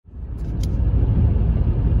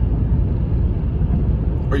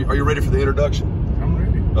Are you ready for the introduction? I'm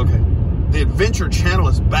ready. Okay. The Adventure Channel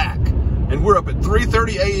is back, and we're up at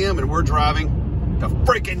 3:30 a.m. and we're driving to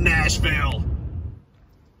freaking Nashville.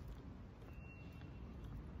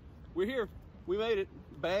 We're here. We made it.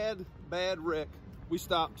 Bad wreck. We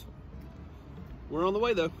stopped. We're on the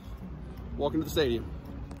way though. Walking to the stadium.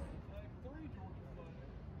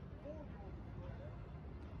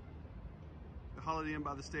 The Holiday Inn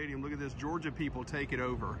by the stadium. Look at this. Georgia people take it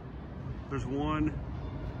over. There's 1,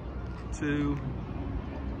 2,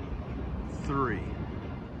 3.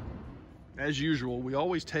 As usual, we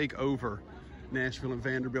always take over Nashville and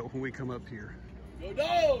Vanderbilt when we come up here. Go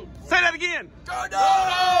Dogs! Say that again! Go Dogs!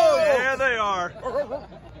 Yeah, they are.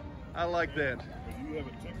 I like that. Do you have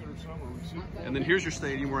a ticket or something, or receipt? And then here's your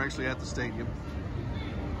stadium. We're actually at the stadium.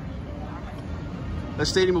 That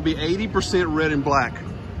stadium will be 80% red and black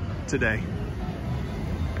today.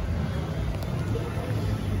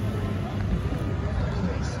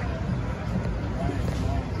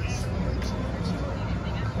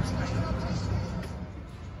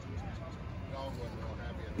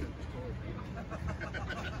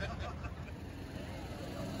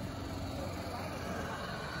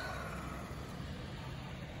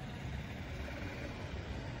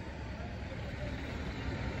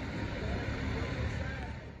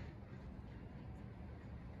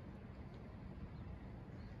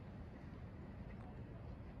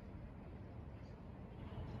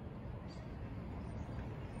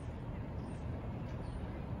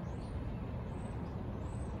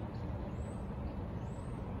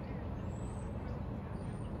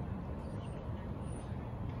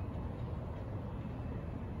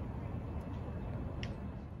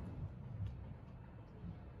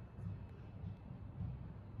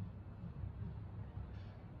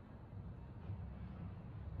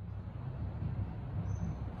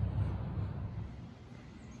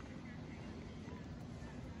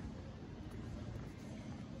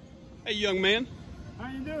 Hey, young man. How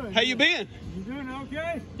you doing? How you been? You doing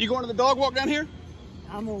okay? You going to the dog walk down here?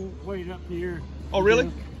 I'm gonna wait up here. Oh,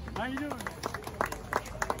 really? How you doing?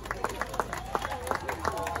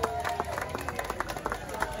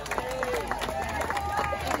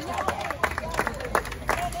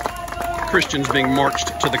 Christians being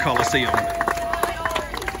marched to the Coliseum.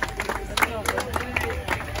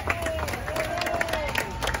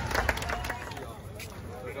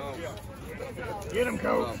 Get him,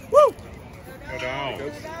 coach. Woo! Go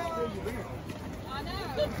Dogs!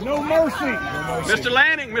 No mercy. Mr.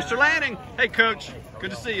 Lanning, Mr. Lanning. Hey, coach.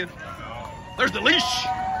 Good to see you. There's the leash.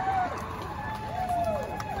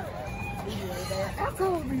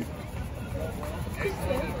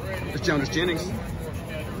 It's Jonas Jennings.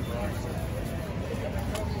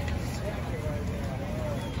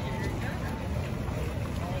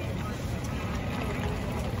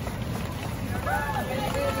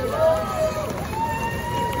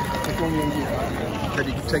 Have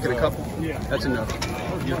you taken a couple? Yeah. That's enough.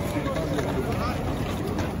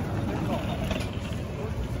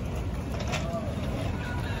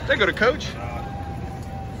 They go to coach.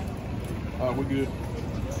 We're good.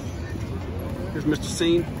 Here's Mr.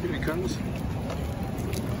 Scene. Here he comes.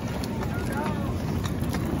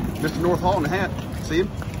 Mr. North Hall in the hat. See him?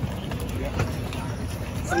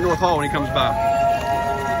 Yeah. North Hall when he comes by.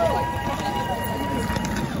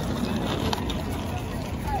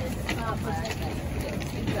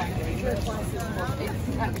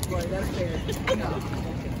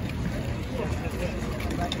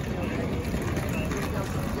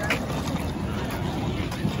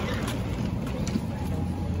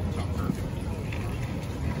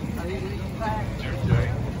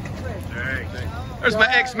 There's my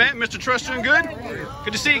ex-man, Mr. Truster and Good.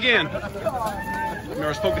 Good to see you again. Remember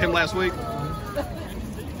I spoke to him last week.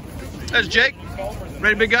 There's Jake.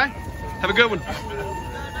 Ready, big guy? Have a good one.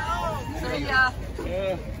 See ya.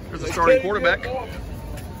 There's the starting quarterback.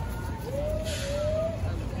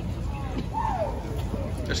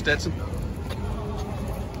 There's Stetson.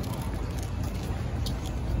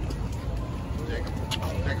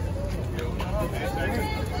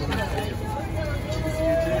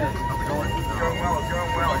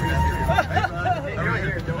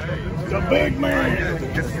 The big man.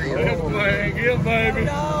 Big man. Get baby.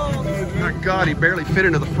 My God, he barely fit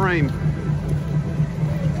into the frame.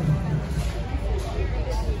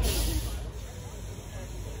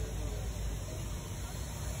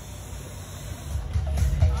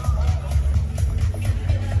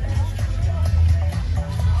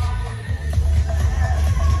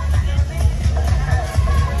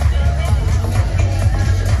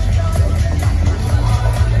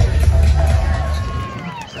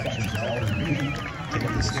 Take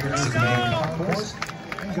up the stairs to the main concourse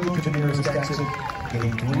and go to the nearest exit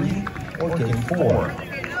Game 3, or Game 4.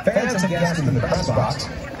 Fans and guests in the press box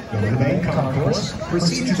in the main concourse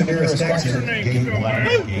proceed to the nearest exit, Gate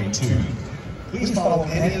 1, Gate 2. Please follow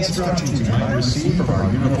any instructions you might receive from our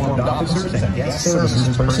uniformed officers and guest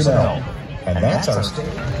services personnel. And that's our state.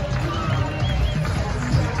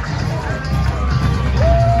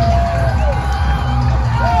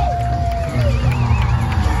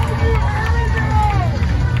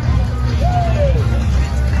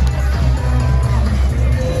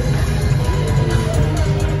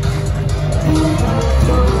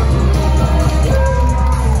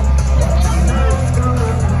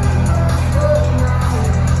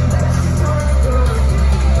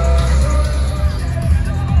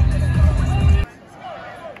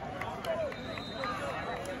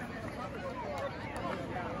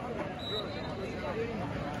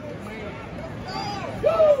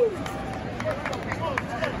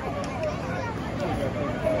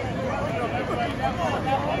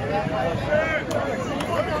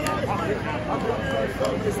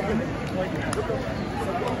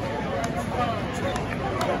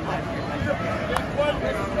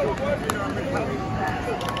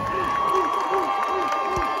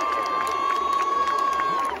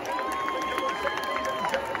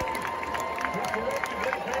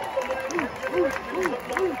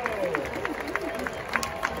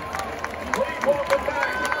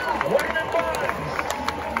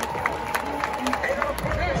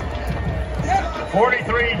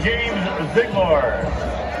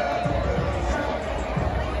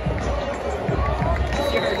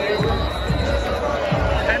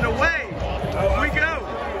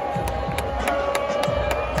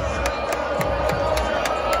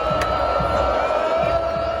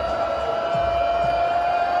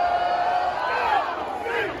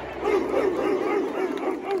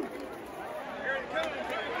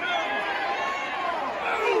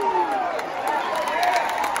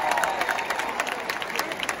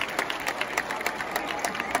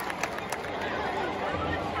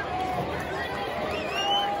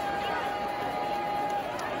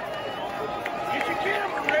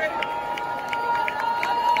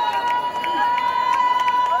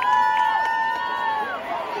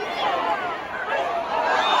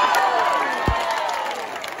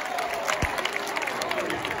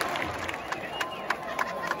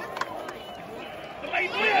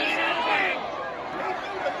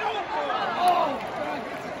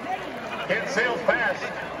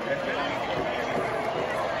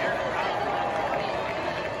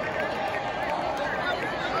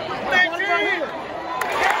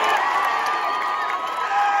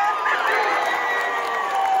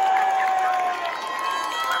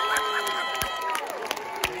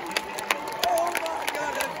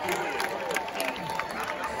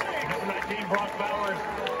 BrockBowers.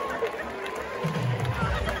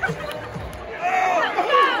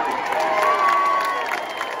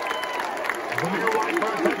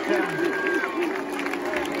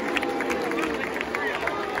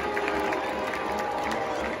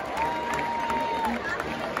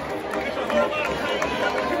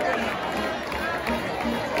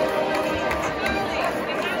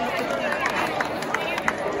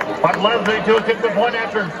 Leslie to attempt the point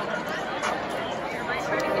after.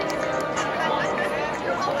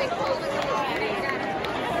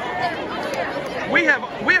 We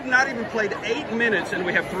have not even played 8 minutes and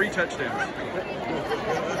we have 3 touchdowns.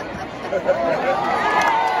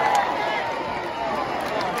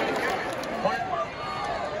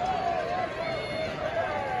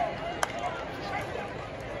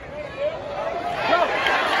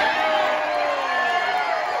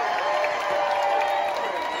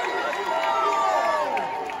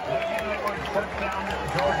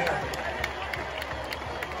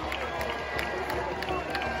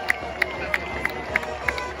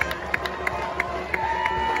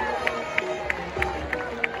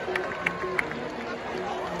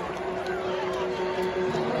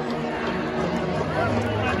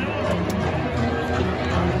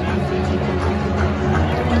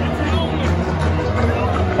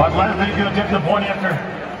 Leslie to attempt the point after.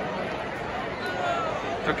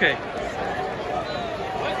 Okay.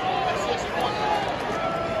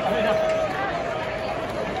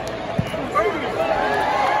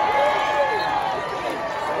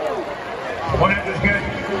 Point after is good.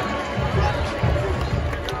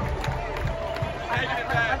 Taking it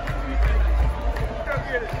back. Go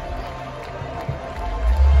get it.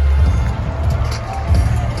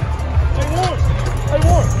 Hey,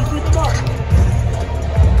 Ward, you keep the mark.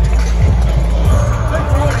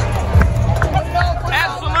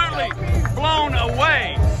 Absolutely blown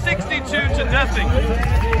away, 62-0.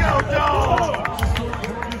 Go Dogs!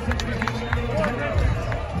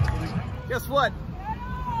 Guess what?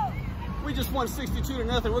 we just won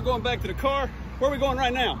 62-0. We're going back to the car. Where are we going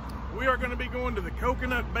right now? We are going to be going to the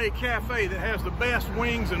Coconut Bay Cafe that has the best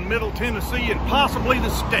wings in Middle Tennessee and possibly the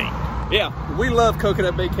state. Yeah, we love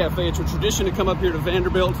Coconut Bay Cafe. It's a tradition to come up here to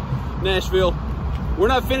Vanderbilt, Nashville. We're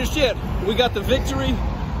not finished yet. We got the victory.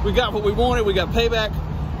 We got what we wanted. We got payback.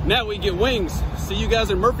 Now we get wings. See you guys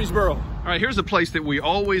in Murfreesboro. All right, here's a place that we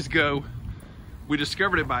always go. We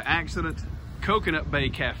discovered it by accident. Coconut Bay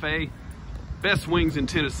Cafe. Best wings in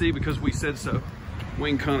Tennessee because we said so.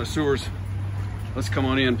 Wing connoisseurs. Let's come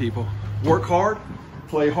on in, people. Work hard,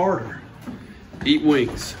 play harder. Eat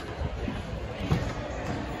wings.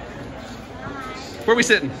 Where are we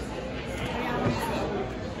sitting?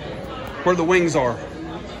 Where the wings are.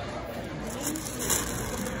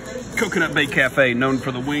 Coconut Bay Cafe, known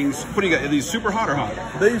for the wings. What do you got? Are these super hot or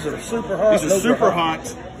hot? These are super hot. These are super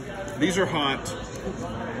hot. These are hot.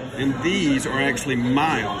 And these are actually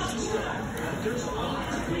mild.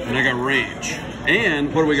 And I got ranch.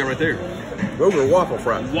 And what do we got right there? Those are waffle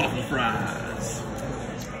fries. Waffle fries.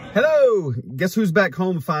 Hello. Guess who's back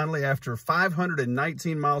home finally after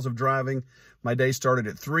 519 miles of driving. My day started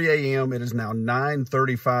at 3 a.m. It is now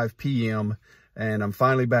 9:35 p.m. And I'm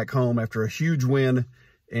finally back home after a huge win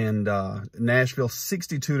in Nashville,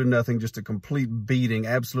 62-0, just a complete beating.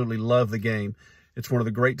 Absolutely love the game. It's one of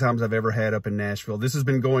the great times I've ever had up in Nashville. This has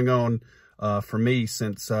been going on for me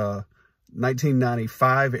since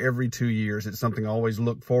 1995, every 2 years. It's something I always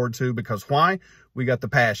look forward to because why? We got the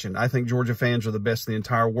passion. I think Georgia fans are the best in the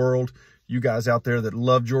entire world. You guys out there that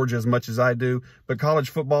love Georgia as much as I do. But college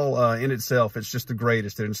football in itself, it's just the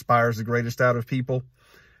greatest. It inspires the greatest out of people.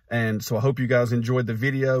 And so I hope you guys enjoyed the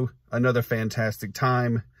video. Another fantastic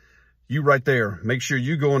time. You right there, make sure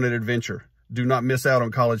you go on an adventure. Do not miss out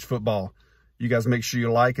on college football. You guys make sure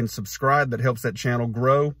you like and subscribe. That helps that channel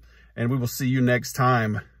grow. And we will see you next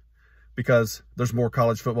time because there's more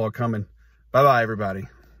college football coming. Bye-bye, everybody.